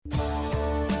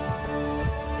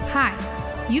Hi,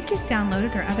 you've just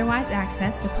downloaded or otherwise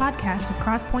accessed a podcast of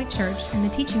Crosspoint Church and the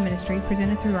teaching ministry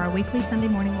presented through our weekly Sunday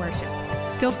morning worship.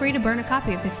 Feel free to burn a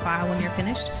copy of this file when you're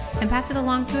finished and pass it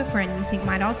along to a friend you think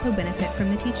might also benefit from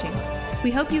the teaching.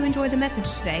 We hope you enjoy the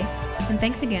message today, and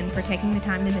thanks again for taking the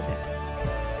time to visit.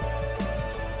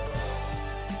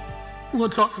 We're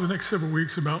going to talk for the next several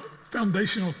weeks about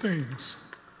foundational things,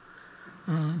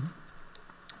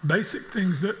 basic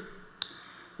things that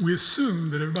we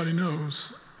assume that everybody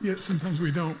knows, yet sometimes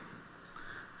we don't.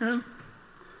 And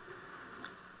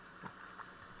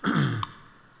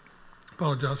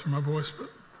apologize for my voice, but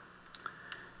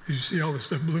as you see all this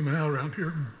stuff blooming out around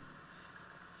here,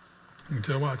 you can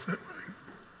tell why it's that way.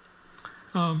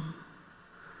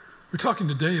 We're talking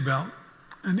today about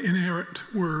an inerrant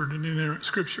word, an inerrant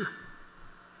scripture.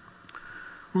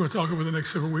 We're going to talk over the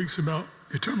next several weeks about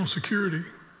eternal security,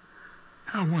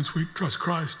 how once we trust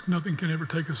Christ, nothing can ever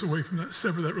take us away from that,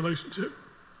 sever that relationship.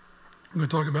 We're going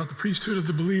to talk about the priesthood of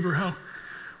the believer, how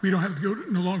we don't have to go,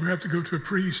 no longer have to go to a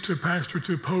priest, to a pastor,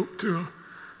 to a pope, to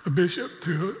a bishop,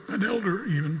 to an elder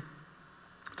even,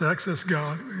 to access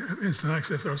God, instant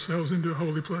access ourselves into a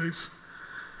holy place.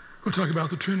 We'll talk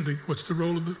about the Trinity. What's the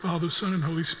role of the Father, Son, and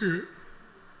Holy Spirit?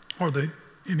 Are they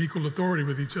in equal authority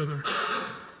with each other?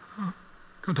 Going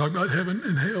to talk about heaven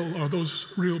and hell. Are those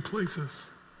real places?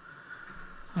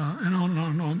 And on and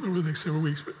on and on over the next several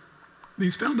weeks. But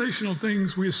these foundational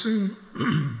things we assume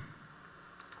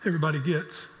everybody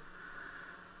gets.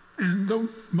 And though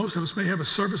most of us may have a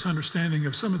surface understanding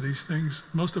of some of these things,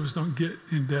 most of us don't get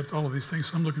in depth all of these things.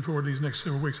 So I'm looking forward to these next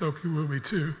several weeks. I hope you will be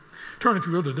too. Turn, if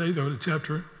you will, today, though, to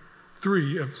chapter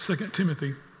 3 of 2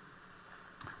 Timothy.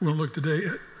 We're going to look today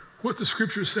at what the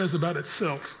Scripture says about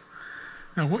itself.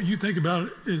 Now, what you think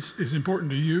about it is important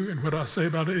to you, and what I say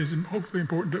about it is hopefully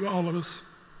important to all of us.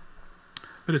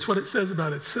 But it's what it says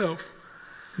about itself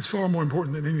is far more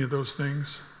important than any of those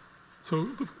things. So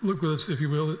look with us, if you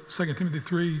will, at 2 Timothy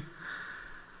 3. We're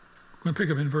going to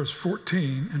pick up in verse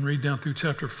 14 and read down through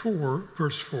chapter 4,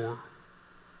 verse 4.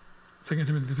 2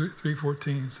 Timothy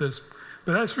 3:14 says,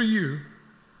 "But as for you,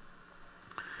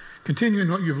 continue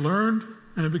in what you've learned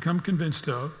and have become convinced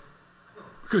of,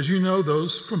 because you know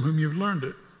those from whom you've learned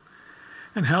it,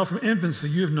 and how from infancy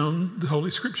you have known the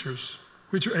Holy Scriptures,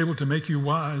 which are able to make you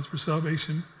wise for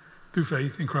salvation through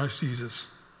faith in Christ Jesus.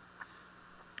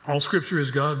 All Scripture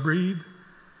is God-breathed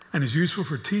and is useful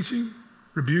for teaching,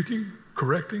 rebuking,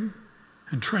 correcting,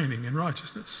 and training in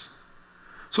righteousness,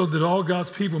 so that all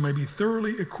God's people may be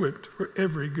thoroughly equipped for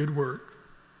every good work.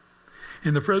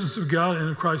 In the presence of God and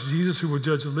of Christ Jesus, who will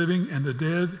judge the living and the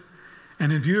dead,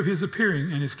 and in view of his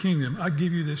appearing and his kingdom, I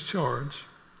give you this charge.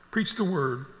 Preach the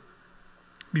word.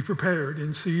 Be prepared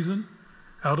in season,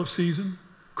 out of season,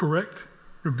 correct,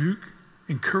 rebuke,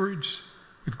 encourage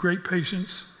with great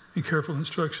patience and careful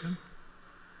instruction.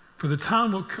 For the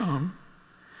time will come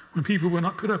when people will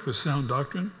not put up with sound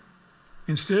doctrine.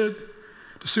 Instead,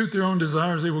 to suit their own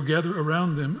desires, they will gather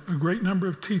around them a great number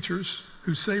of teachers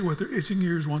who say what their itching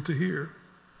ears want to hear.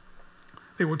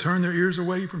 They will turn their ears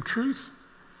away from truth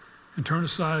and turn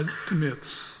aside to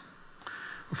myths."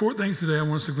 Four things today I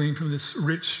want us to glean from this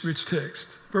rich text.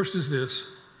 First is this,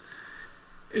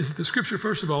 is that the Scripture,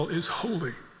 first of all, is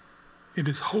holy. It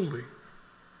is holy.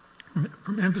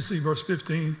 From infancy, verse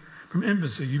 15, from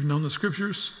infancy you've known the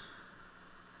Scriptures,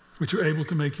 which are able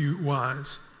to make you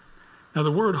wise. Now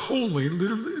the word holy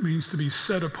literally means to be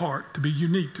set apart, to be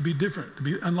unique, to be different, to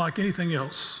be unlike anything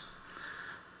else.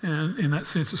 And in that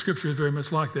sense, the Scripture is very much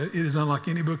like that. It is unlike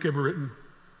any book ever written.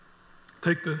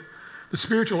 Take the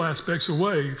spiritual aspects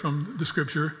away from the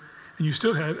Scripture, and you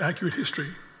still have accurate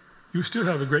history. You still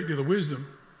have a great deal of wisdom.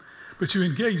 But you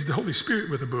engage the Holy Spirit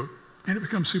with the book, and it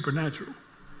becomes supernatural.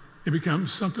 It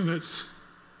becomes something it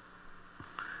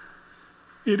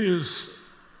is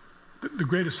the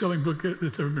greatest selling book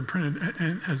that's ever been printed,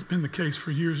 and has been the case for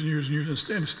years and years and years,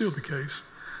 and it's still the case.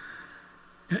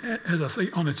 As I say,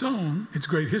 on its own, it's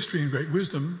great history and great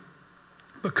wisdom,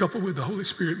 but coupled with the Holy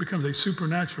Spirit, it becomes a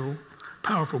supernatural,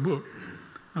 powerful book.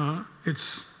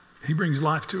 He brings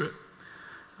life to it.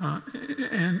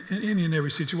 And in any and every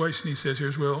situation, he says here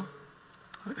as well.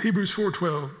 Hebrews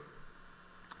 4:12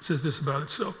 says this about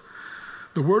itself.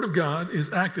 "The word of God is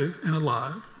active and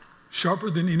alive, sharper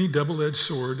than any double-edged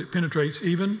sword. It penetrates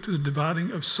even to the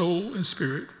dividing of soul and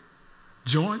spirit,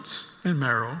 joints and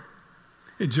marrow.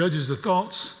 It judges the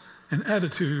thoughts and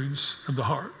attitudes of the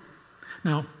heart."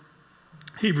 Now,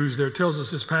 Hebrews there tells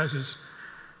us this passage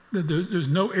that there's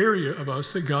no area of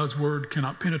us that God's word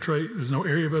cannot penetrate. There's no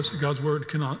area of us that God's word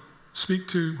cannot speak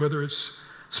to, whether it's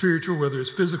spiritual, whether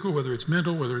it's physical, whether it's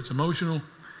mental, whether it's emotional.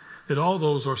 that all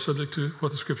those are subject to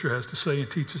what the Scripture has to say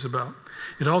and teach us about.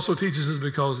 It also teaches us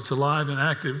because it's alive and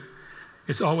active.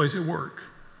 It's always at work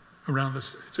around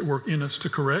us. It's at work in us to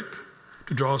correct,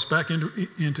 to draw us back into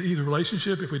either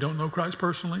relationship if we don't know Christ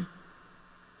personally,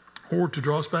 or to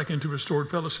draw us back into restored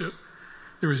fellowship.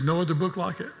 There is no other book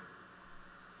like it.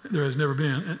 There has never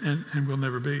been and will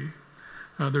never be.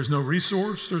 There's no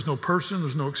resource, there's no person,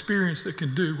 there's no experience that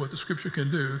can do what the Scripture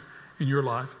can do in your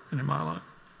life and in my life.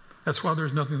 That's why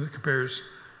there's nothing that compares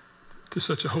to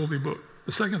such a holy book.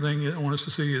 The second thing I want us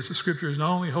to see is the Scripture is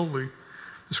not only holy,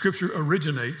 the Scripture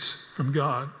originates from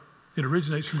God. It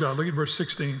originates from God. Look at verse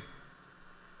 16.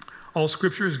 All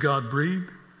Scripture is God-breathed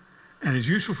and is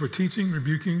useful for teaching,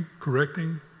 rebuking,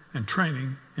 correcting, and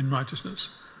training in righteousness.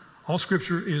 All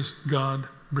Scripture is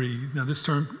God-breathed. Now this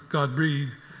term,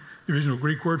 God-breathed, the original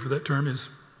Greek word for that term is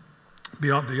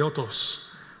biothios,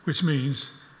 which means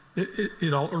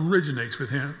it all originates with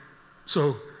him.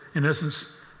 So, in essence,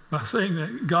 by saying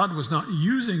that God was not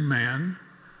using man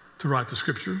to write the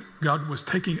Scripture, God was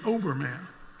taking over man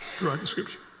to write the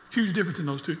Scripture. Huge difference in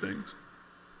those two things.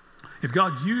 If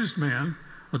God used man,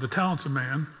 or the talents of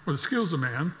man, or the skills of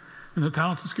man, then the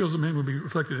talents and skills of man will be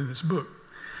reflected in this book.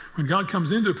 When God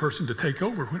comes into a person to take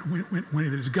over, when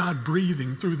it is God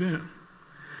breathing through them,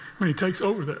 when he takes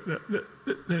over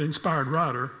that inspired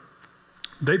writer,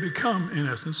 they become, in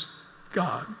essence,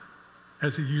 God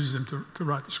as he uses them to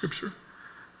write the Scripture.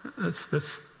 That's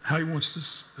how he wants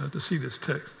us to see this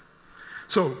text.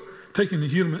 So, taking the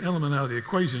human element out of the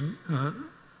equation,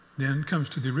 then comes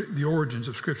to the origins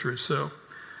of Scripture itself.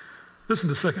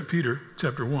 Listen to 2 Peter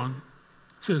chapter 1.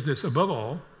 It says this, above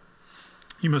all,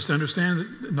 you must understand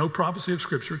that no prophecy of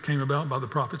Scripture came about by the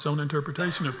prophet's own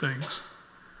interpretation of things.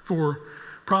 For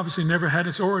prophecy never had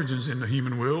its origins in the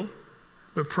human will,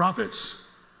 but prophets,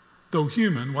 though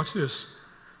human, watch this,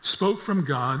 spoke from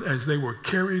God as they were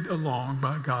carried along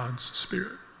by God's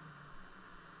Spirit.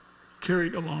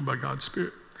 Carried along by God's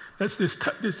Spirit. That's this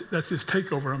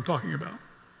takeover I'm talking about.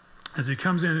 As he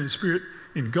comes in and his Spirit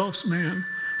engulfs man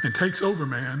and takes over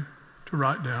man to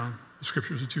write down the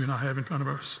Scriptures that you and I have in front of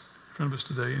us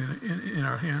today in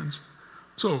our hands.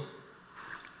 So,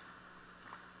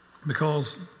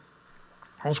 because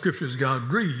all Scripture is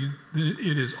God-breathed, then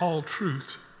it is all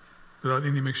truth without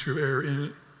any mixture of error in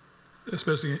it,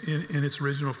 especially in its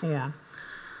original form,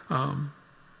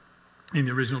 in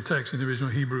the original text, in the original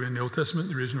Hebrew in the Old Testament,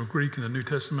 the original Greek in the New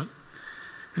Testament.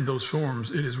 In those forms,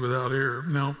 it is without error.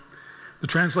 Now, the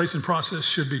translation process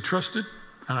should be trusted,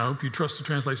 and I hope you trust the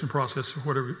translation process of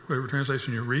whatever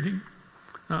translation you're reading.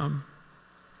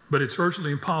 But it's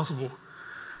virtually impossible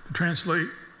to translate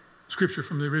Scripture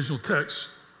from the original text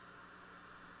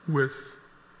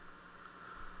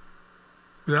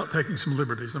without taking some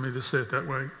liberties. Let me just say it that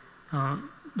way.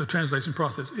 The translation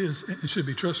process it should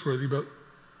be trustworthy, but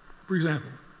for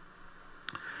example,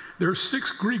 there are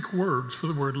 6 Greek words for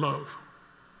the word love.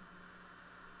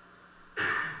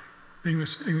 The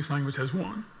English language has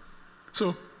 1.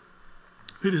 So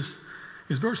it is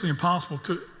virtually impossible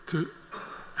to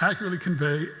accurately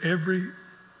convey every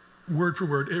word for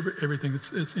word, everything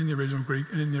that's in the original Greek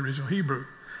and in the original Hebrew.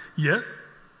 Yet,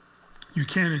 you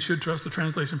can and should trust the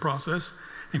translation process,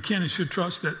 and can and should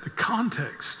trust that the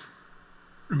context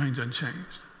remains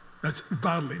unchanged. That's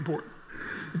vitally important,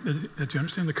 that you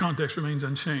understand the context remains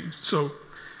unchanged. So,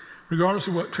 regardless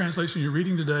of what translation you're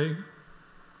reading today,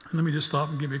 let me just stop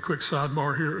and give you a quick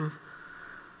sidebar here.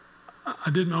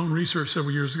 I did my own research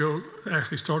several years ago. It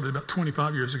actually started about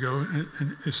 25 years ago,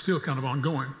 and it's still kind of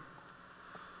ongoing.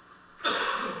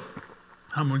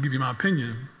 I'm going to give you my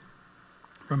opinion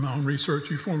from my own research.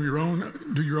 You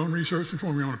do your own research and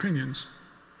form your own opinions.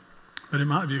 But in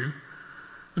my view,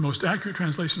 the most accurate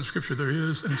translation of Scripture there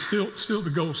is, and still the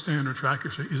gold standard for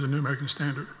accuracy, is the New American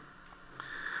Standard.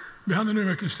 Behind the New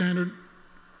American Standard,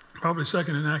 probably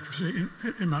second in accuracy,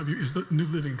 in my view, is the New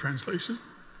Living Translation.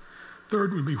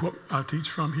 Third would be what I teach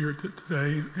from here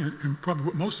today, and probably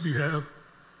what most of you have,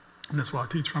 and that's why I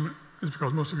teach from it, is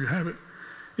because most of you have it,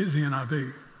 is the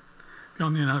NIV.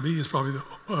 Beyond the NIV is probably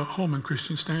the Holman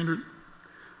Christian Standard.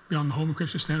 Beyond the Holman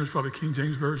Christian Standard is probably King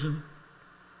James Version.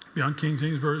 Beyond King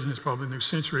James Version is probably New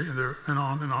Century, and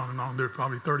on and on and on. There are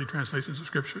probably 30 translations of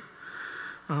Scripture.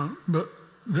 But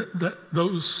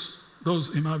those,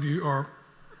 in my view, are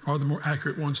the more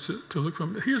accurate ones to look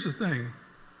from. But here's the thing.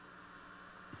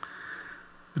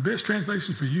 The best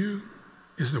translation for you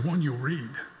is the one you'll read.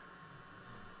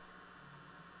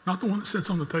 Not the one that sits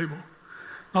on the table.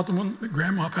 Not the one that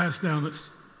Grandma passed down that's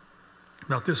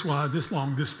about this wide, this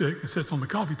long, this thick, and sits on the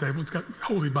coffee table. It's got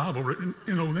Holy Bible written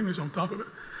in Old English on top of it.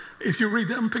 If you read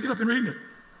that one, pick it up and read it.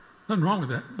 Nothing wrong with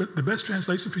that. But the best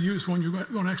translation for you is one you're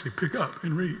going to actually pick up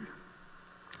and read.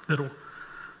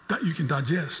 That you can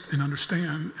digest and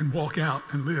understand and walk out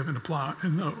and live and apply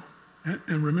and know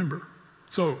and remember.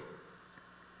 So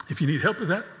if you need help with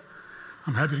that,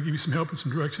 I'm happy to give you some help and some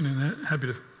direction in that. Happy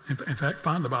to, in fact,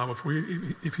 find the Bible for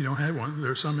you if you don't have one.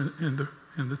 There's some in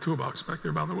the toolbox back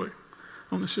there, by the way,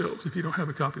 on the shelves. If you don't have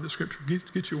a copy of the scripture,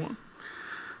 get you one.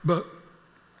 But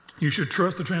you should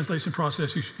trust the translation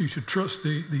process. You should trust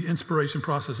the inspiration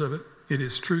process of it. It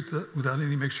is truth without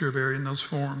any mixture of error in those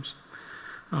forms.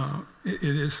 It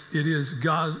is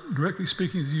God directly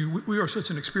speaking to you. We are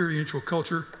such an experiential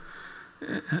culture,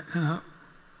 and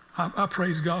I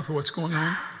praise God for what's going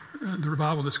on, the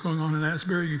revival that's going on in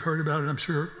Asbury. You've heard about it, I'm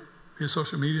sure, via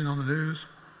social media and on the news.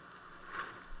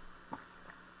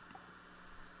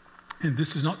 And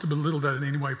this is not to belittle that in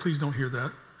any way. Please don't hear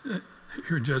that.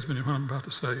 Hear judgment in what I'm about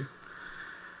to say.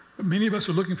 But many of us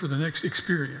are looking for the next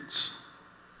experience,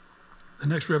 the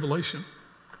next revelation.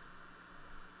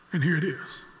 And here it is.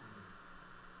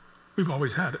 We've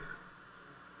always had it.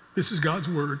 This is God's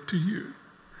word to you.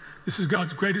 This is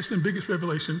God's greatest and biggest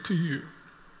revelation to you.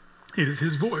 It is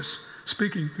his voice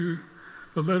speaking through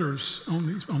the letters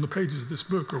on the pages of this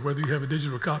book, or whether you have a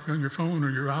digital copy on your phone or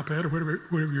your iPad or whatever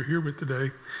you're here with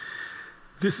today.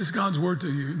 This is God's word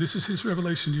to you. This is his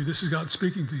revelation to you. This is God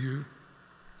speaking to you.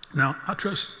 Now, I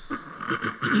trust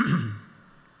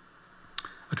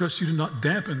you to not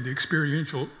dampen the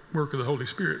experiential work of the Holy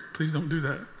Spirit. Please don't do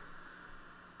that.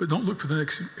 But don't look for the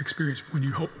next experience when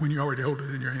you already hold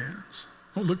it in your hands.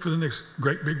 Don't look for the next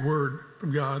great big word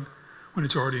from God when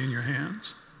it's already in your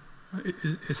hands.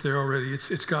 It's there already.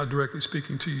 It's God directly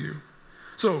speaking to you.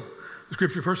 So, the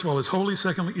scripture, first of all, is holy.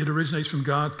 Secondly, it originates from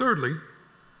God. Thirdly,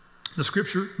 the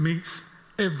scripture meets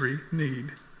every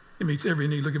need. It meets every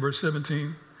need. Look at verse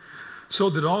 17. So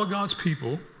that all God's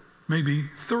people may be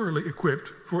thoroughly equipped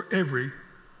for every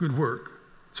good work.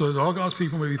 So that all God's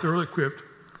people may be thoroughly equipped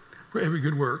for every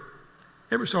good work.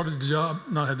 Ever started a job,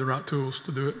 not had the right tools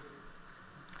to do it?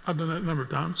 I've done that a number of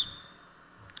times.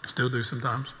 Still do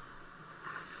sometimes.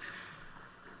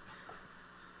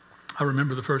 I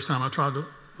remember the first time I tried to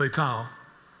lay tile.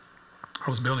 I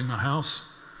was building my house.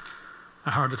 I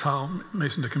hired a tile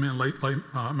mason to come in and lay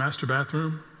my master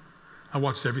bathroom. I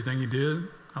watched everything he did.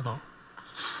 I thought,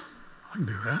 I can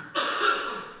do that.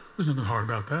 There's nothing hard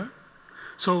about that.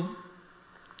 So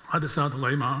I decided to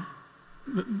lay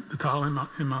the tile in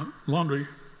my laundry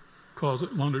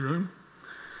closet, laundry room.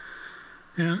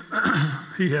 And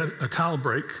he had a tile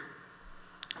brake,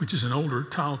 which is an older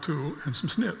tile tool, and some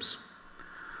snips.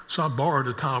 So I borrowed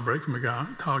a tile brake from a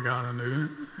tile guy I knew,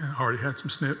 and already had some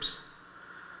snips.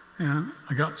 And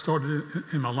I got started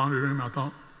in my laundry room. I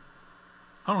thought,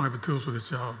 I don't have the tools for this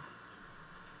job.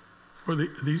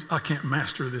 I can't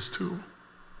master this tool.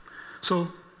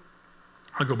 So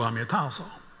I go buy me a tile saw.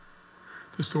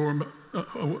 To the store,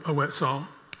 a wet saw.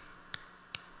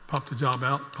 Pop the job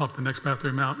out, pop the next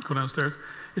bathroom out, go downstairs.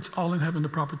 It's all in having the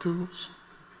proper tools.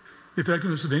 The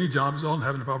effectiveness of any job is all in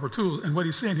having the proper tools. And what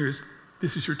he's saying here is,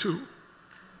 this is your tool.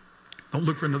 Don't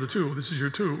look for another tool. This is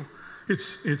your tool. It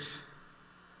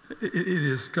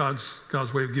is God's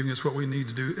way of giving us what we need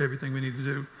to do, everything we need to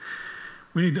do.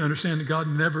 We need to understand that God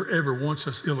never, ever wants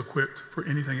us ill-equipped for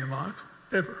anything in life,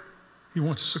 ever. He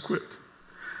wants us equipped.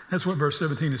 That's what verse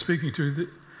 17 is speaking to.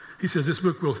 He says this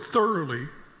book will thoroughly,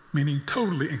 meaning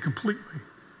totally and completely,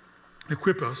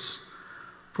 equip us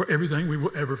for everything we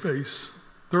will ever face.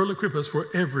 Thoroughly equip us for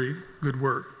every good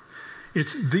work.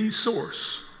 It's the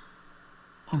source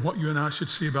on what you and I should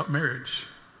see about marriage,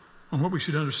 on what we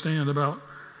should understand about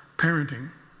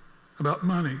parenting, about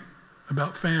money,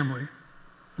 about family,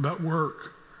 about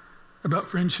work, about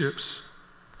friendships,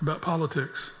 about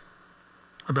politics,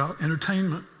 about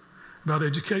entertainment, about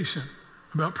education,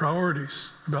 about priorities,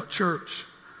 about church,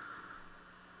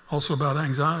 also about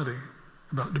anxiety,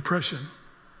 about depression,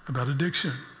 about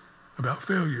addiction, about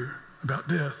failure, about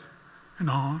death, and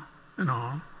on and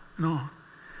on and on.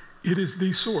 It is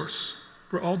the source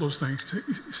for all those things.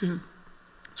 You see,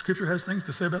 Scripture has things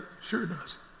to say about it. Sure it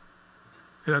does.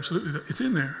 It absolutely does. It's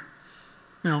in there.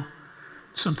 Now,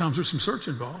 sometimes there's some search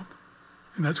involved,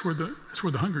 and that's where the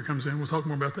hunger comes in. We'll talk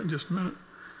more about that in just a minute.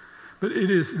 But it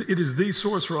is the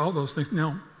source for all those things.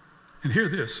 Now, and hear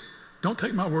this. Don't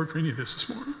take my word for any of this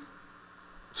morning.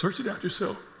 Search it out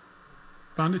yourself.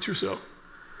 Find it yourself.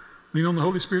 Lean on the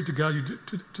Holy Spirit to guide you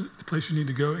to the place you need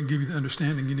to go and give you the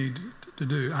understanding you need to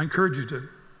do. I encourage you to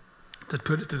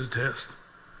put it to the test.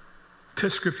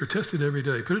 Test Scripture. Test it every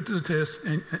day. Put it to the test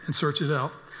and search it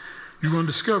out. You're going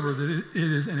to discover that it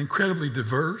is an incredibly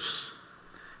diverse,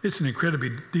 it's an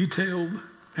incredibly detailed,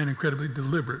 and incredibly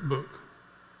deliberate book.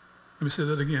 Let me say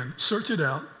that again. Search it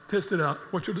out, test it out.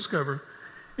 What you'll discover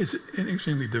is an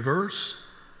extremely diverse,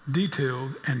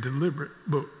 detailed, and deliberate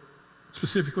book,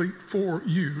 specifically for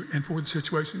you and for the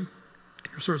situation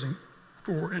you're searching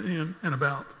for and in and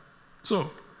about.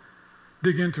 So,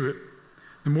 dig into it.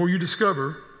 The more you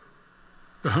discover,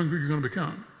 the hungrier you're going to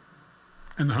become.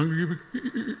 And the hungrier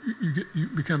you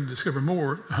become to discover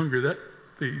more, the hungrier that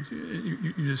feeds.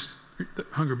 The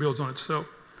hunger builds on itself.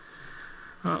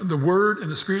 The word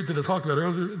and the spirit that I talked about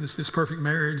earlier, this perfect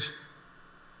marriage,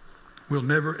 will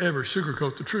never, ever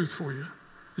sugarcoat the truth for you.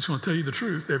 It's going to tell you the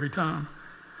truth every time.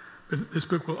 But this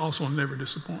book will also never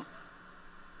disappoint.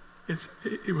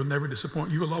 It will never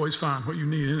disappoint. You will always find what you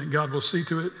need in it. God will see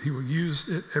to it. He will use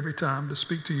it every time to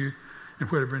speak to you in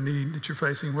whatever need that you're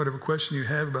facing, whatever question you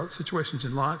have about situations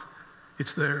in life.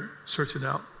 It's there. Search it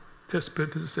out. Put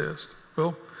it to the test.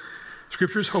 Well,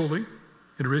 Scripture is holy.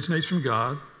 It originates from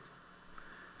God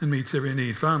and meets every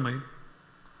need. Finally,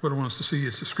 what I want us to see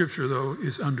is the Scripture, though,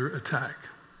 is under attack.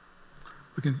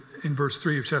 Look in verse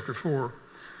 3 of chapter 4.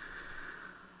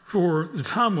 For the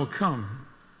time will come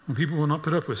when people will not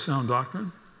put up with sound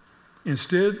doctrine.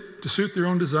 Instead, to suit their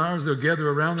own desires, they'll gather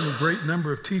around them a great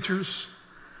number of teachers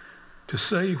to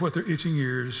say what their itching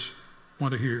ears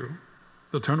want to hear.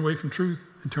 They'll turn away from truth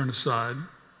and turn aside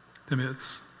to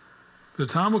myths. The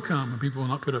time will come when people will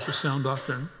not put up with sound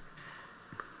doctrine.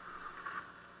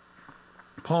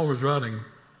 Paul was writing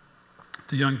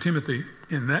to young Timothy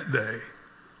in that day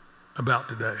about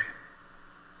today.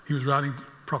 He was writing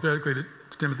prophetically to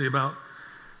Timothy about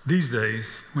these days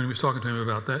when he was talking to him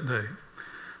about that day.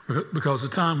 Because the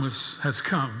time has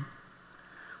come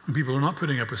when people are not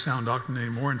putting up with sound doctrine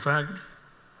anymore. In fact,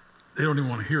 they don't even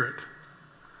want to hear it.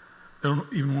 They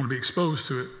don't even want to be exposed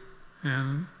to it.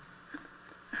 And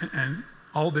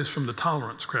all this from the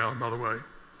tolerance crowd, by the way.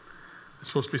 It's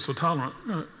supposed to be so tolerant,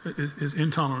 is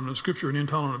intolerant of Scripture and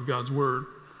intolerant of God's Word.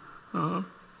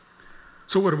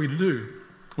 So what are we to do?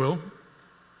 Well,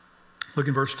 look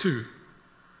in verse 2.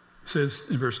 It says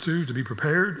in verse 2, to be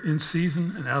prepared in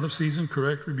season and out of season,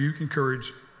 correct, rebuke,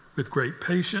 encourage with great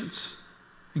patience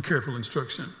and careful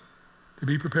instruction. To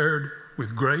be prepared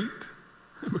with great,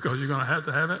 because you're going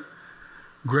to have it,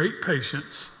 great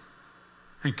patience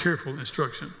and careful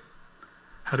instruction.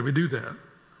 How do we do that?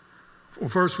 Well,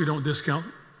 first, we don't discount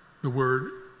the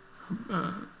Word.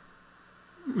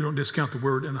 We don't discount the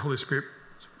Word and the Holy Spirit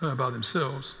by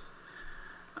themselves.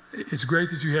 It's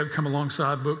great that you have come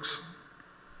alongside books.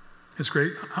 It's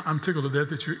great. I'm tickled to death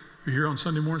that you're here on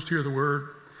Sunday mornings to hear the Word.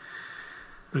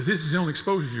 But if this is the only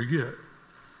exposure you get,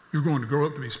 you're going to grow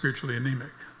up to be spiritually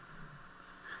anemic.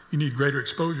 You need greater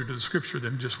exposure to the Scripture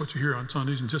than just what you hear on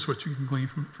Sundays and just what you can glean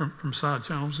from side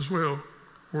channels as well,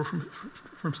 or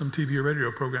from some TV or radio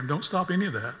program. Don't stop any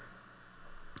of that.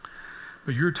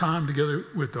 But your time together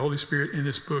with the Holy Spirit in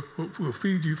this book will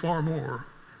feed you far more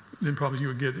than probably you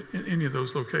would get in any of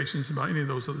those locations about any of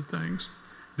those other things.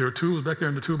 There are tools back there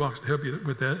in the toolbox to help you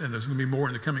with that, and there's going to be more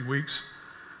in the coming weeks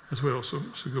as well. So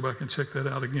go back and check that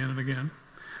out again and again.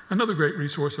 Another great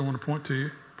resource I want to point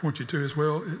you to as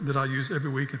well that I use every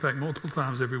week, in fact, multiple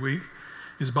times every week,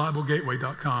 is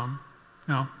BibleGateway.com.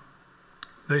 Now,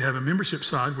 they have a membership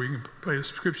side where you can pay a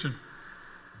subscription,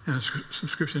 and a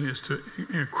subscription is to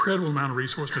an incredible amount of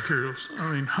resource materials.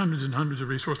 I mean, hundreds and hundreds of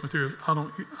resource materials. I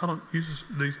don't use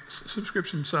the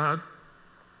subscription side.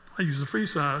 I use the free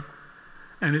side,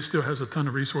 and it still has a ton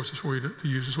of resources for you to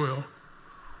use as well.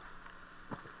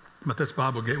 But that's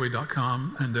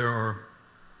BibleGateway.com, and there are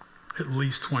at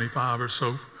least 25 or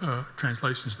so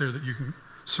translations there that you can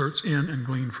search in and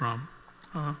glean from.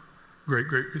 Great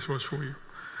resource for you.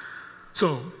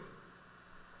 So,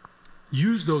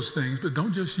 use those things, but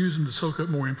don't just use them to soak up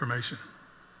more information.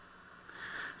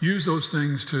 Use those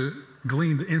things to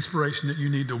glean the inspiration that you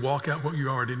need to walk out what you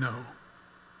already know.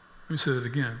 Let me say that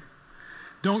again.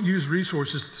 Don't use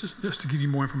resources just to give you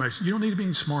more information. You don't need to be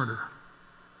any smarter.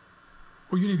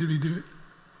 What you need to be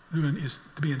doing is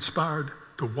to be inspired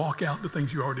to walk out the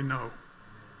things you already know.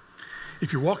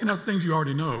 If you're walking out the things you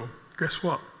already know, guess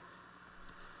what?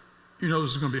 Your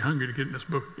nose is going to be hungry to get in this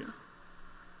book again.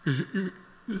 Because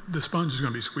the sponge is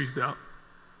going to be squeezed out,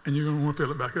 and you're going to want to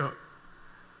fill it back up.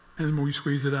 And the more you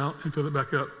squeeze it out and fill it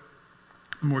back up,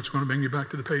 the more it's going to bring you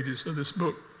back to the pages of this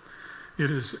book.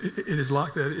 It is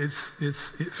like that. It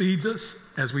feeds us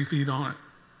as we feed on it.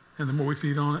 And the more we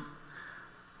feed on it,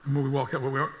 the more we walk out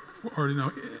what we already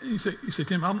know. You say,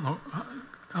 Tim, I don't know.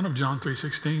 I know John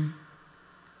 3:16.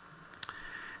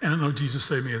 And I know Jesus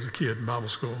saved me as a kid in Bible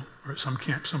school or at some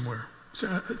camp somewhere.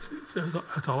 So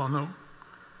that's all I know.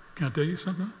 Can I tell you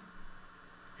something?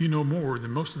 You know more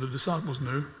than most of the disciples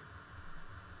knew.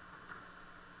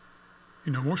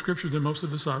 You know more Scripture than most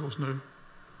of the disciples knew.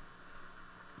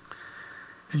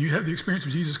 And you have the experience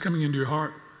of Jesus coming into your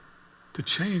heart to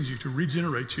change you, to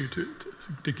regenerate you,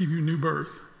 to give you new birth.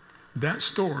 That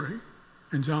story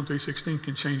in John 3:16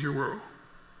 can change your world.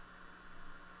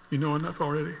 You know enough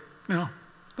already. Now,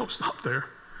 don't stop there.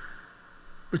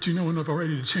 But you know enough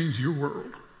already to change your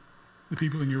world, the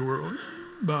people in your world,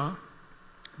 by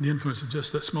the influence of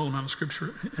just that small amount of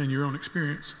Scripture and your own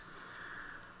experience.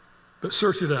 But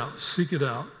search it out, seek it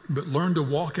out, but learn to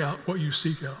walk out what you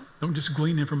seek out. Don't just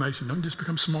glean information. Don't just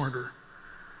become smarter.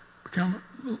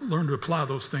 Learn to apply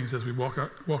those things as we walk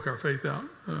our faith out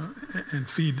and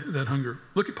feed that hunger.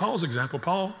 Look at Paul's example.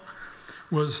 Paul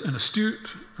was an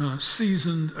astute,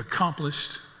 seasoned,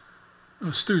 accomplished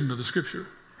student of the Scripture.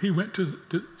 He went to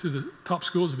the top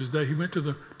schools of his day. He went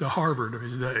to the Harvard of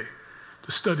his day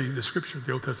to study the Scripture,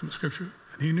 the Old Testament Scripture.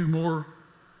 And he knew more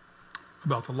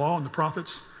about the law and the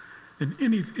prophets than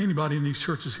anybody in these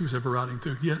churches he was ever writing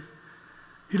to. Yet,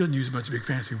 he doesn't use a bunch of big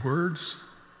fancy words.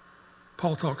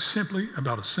 Paul talks simply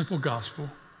about a simple gospel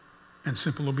and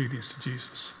simple obedience to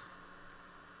Jesus.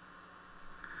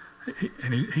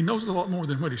 He knows a lot more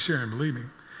than what he's sharing, believe me.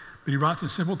 But he writes in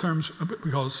simple terms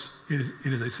because it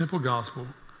is a simple gospel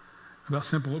about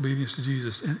simple obedience to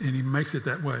Jesus, and he makes it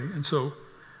that way. And so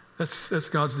that's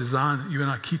God's design that you and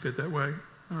I keep it that way.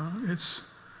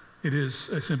 It is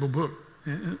a simple book,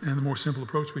 and the more simple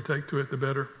approach we take to it, the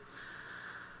better.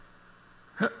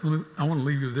 I want to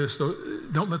leave you with this, though.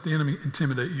 Don't let the enemy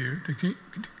intimidate you, to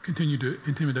continue to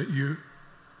intimidate you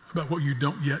about what you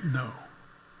don't yet know.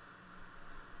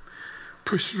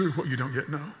 Push through what you don't yet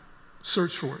know.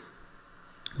 Search for it.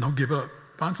 Don't give up.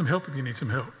 Find some help if you need some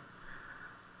help.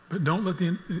 But don't let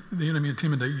the enemy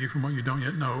intimidate you from what you don't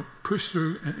yet know. Push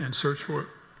through and search for it.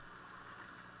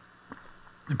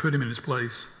 And put him in his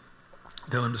place.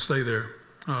 Tell him to stay there.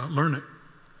 Learn it.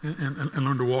 And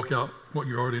learn to walk out what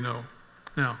you already know.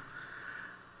 Now,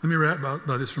 let me wrap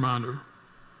by this reminder.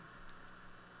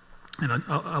 And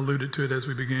I alluded to it as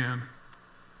we began.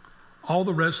 All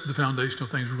the rest of the foundational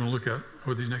things we're going to look at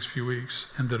over these next few weeks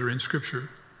and that are in Scripture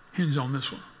hinge on this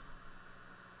one.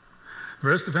 The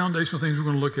rest of the foundational things we're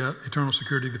going to look at, eternal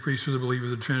security, the priesthood of the believer,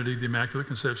 the Trinity, the Immaculate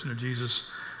Conception of Jesus,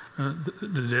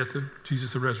 the death of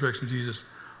Jesus, the resurrection of Jesus,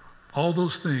 all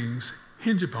those things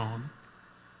hinge upon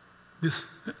this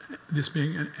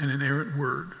being an inerrant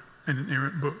word, an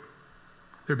inerrant book.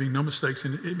 There being no mistakes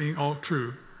in it being all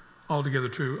true, altogether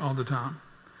true, all the time.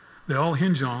 They all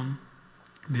hinge on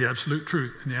the absolute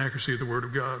truth and the accuracy of the Word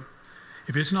of God.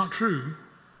 If it's not true,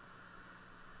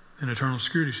 then eternal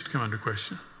security should come under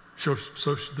question. So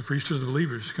should the priesthood of the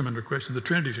believers come under question. The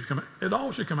Trinity should come. It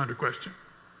all should come under question.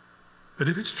 But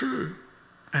if it's true,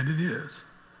 and it is,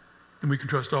 then we can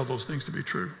trust all those things to be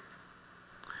true.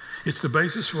 It's the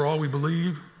basis for all we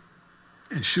believe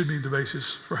and should be the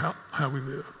basis for how we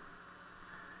live.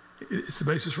 It's the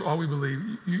basis for all we believe.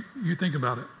 You think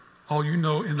about it. All you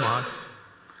know in life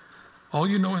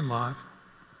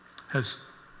has,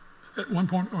 at one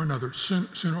point or another,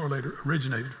 sooner or later,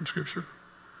 originated from Scripture.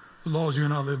 The laws you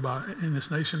and I live by in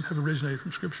this nation have originated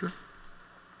from Scripture.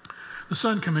 The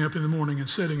sun coming up in the morning and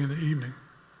setting in the evening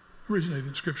originated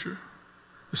in Scripture.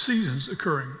 The seasons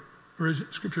occurring,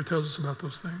 Scripture tells us about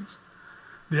those things.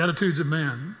 The attitudes of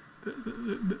man,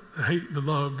 the hate, the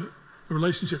love, the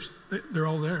relationships, they're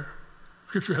all there.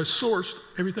 Scripture has sourced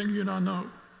everything you and I know.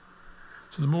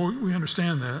 So the more we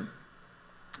understand that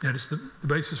it's the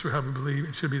basis for how we believe,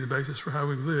 it should be the basis for how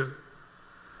we live.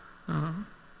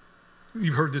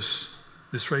 You've heard this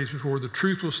phrase before, the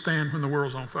truth will stand when the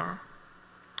world's on fire.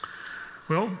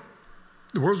 Well,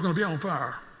 the world's going to be on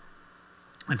fire.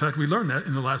 In fact, we learned that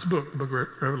in the last book, the book of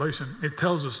Revelation. It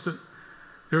tells us that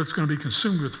the earth's going to be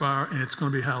consumed with fire, and it's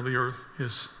going to be how the earth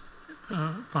is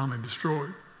finally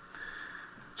destroyed.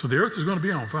 So the earth is going to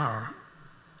be on fire.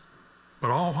 But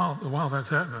while that's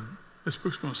happening, this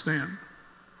book's going to stand.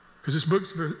 Because this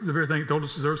book's the very thing that told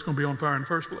us the earth's going to be on fire in the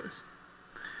first place.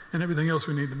 And everything else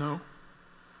we need to know.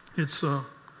 It's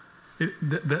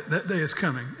that day is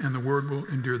coming, and the Word will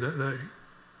endure that day.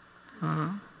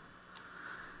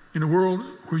 In a world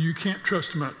where you can't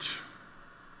trust much,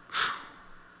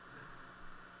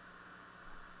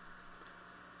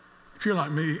 if you're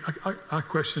like me, I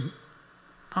question.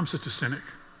 I'm such a cynic.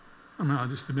 I mean, I'll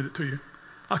just admit it to you.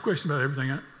 I question about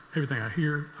everything I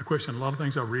hear. I question a lot of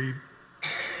things I read.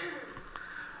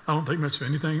 I don't take much of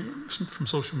anything from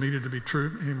social media to be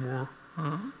true anymore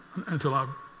until I've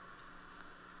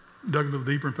dug a little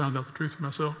deeper and found out the truth for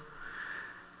myself.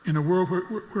 In a world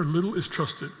where little is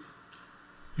trusted,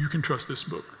 you can trust this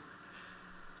book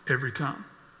every time,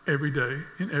 every day,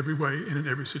 in every way, and in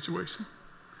every situation.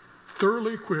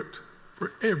 Thoroughly equipped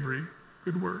for every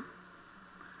good work.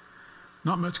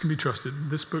 Not much can be trusted.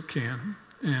 This book can.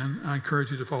 And I encourage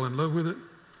you to fall in love with it,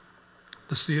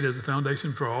 to see it as the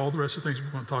foundation for all the rest of the things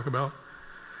we're going to talk about.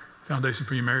 Foundation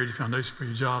for your marriage, the foundation for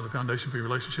your job, the foundation for your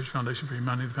relationships, the foundation for your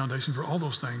money, the foundation for all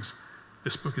those things.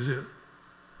 This book is it.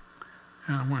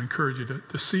 And I want to encourage you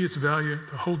to see its value,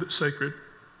 to hold it sacred,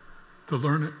 to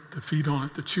learn it, to feed on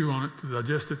it, to chew on it, to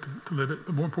digest it, to live it,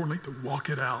 but more importantly, to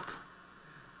walk it out.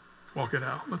 Walk it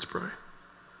out. Let's pray.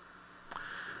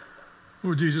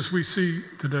 Lord Jesus, we see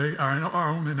today our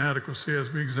own inadequacy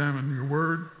as we examine your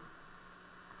word.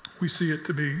 We see it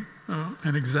to be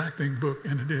an exacting book,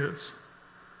 and it is.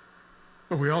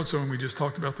 But we also, and we just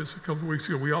talked about this a couple of weeks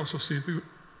ago, we also see it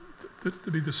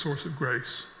to be the source of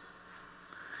grace.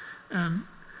 And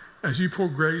as you pour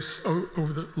grace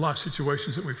over the life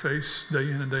situations that we face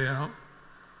day in and day out,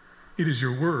 it is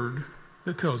your word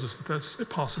that tells us that that's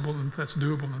possible and that's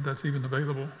doable and that's even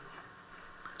available.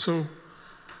 So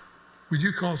would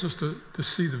you cause us to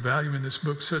see the value in this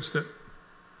book such that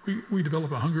we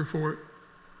develop a hunger for it?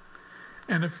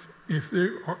 And if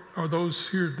there are those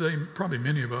here today, probably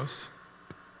many of us,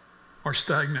 are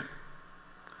stagnant.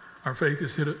 Our faith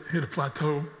has hit a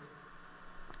plateau.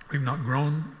 We've not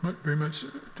grown very much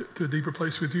to a deeper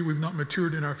place with you. We've not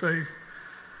matured in our faith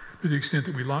to the extent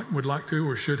that we would like to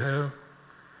or should have.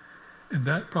 And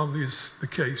that probably is the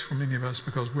case for many of us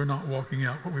because we're not walking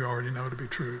out what we already know to be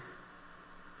true.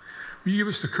 Will you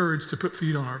give us the courage to put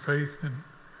feet on our faith and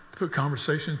to put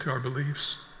conversation to our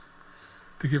beliefs,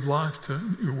 to give life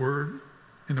to your word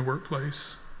in the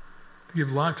workplace, to give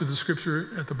life to the scripture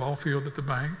at the ball field, at the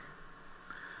bank,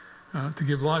 to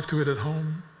give life to it at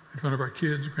home, in front of our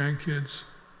kids, grandkids.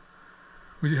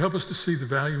 Would you help us to see the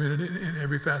value in it in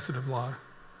every facet of life?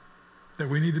 That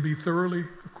we need to be thoroughly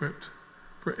equipped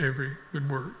for every good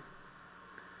work.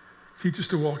 Teach us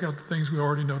to walk out the things we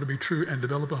already know to be true and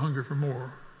develop a hunger for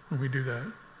more when we do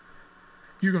that.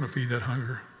 You're going to feed that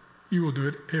hunger. You will do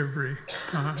it every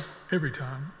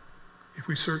time, if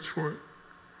we search for it.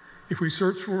 If we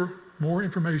search for more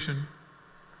information,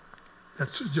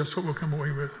 that's just what we'll come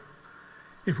away with.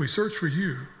 If we search for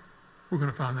you, we're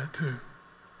going to find that too.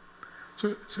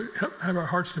 So have our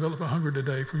hearts develop a hunger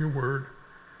today for your word,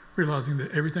 realizing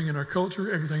that everything in our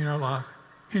culture, everything in our life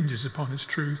hinges upon its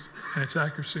truth and its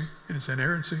accuracy and its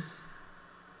inerrancy,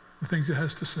 the things it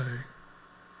has to say,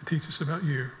 to teach us about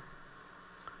you.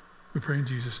 We pray in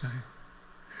Jesus' name.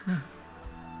 Amen.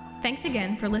 Thanks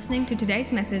again for listening to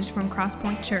today's message from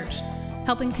Crosspoint Church,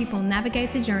 helping people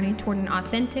navigate the journey toward an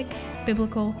authentic,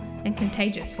 biblical, and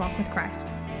contagious walk with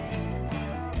Christ.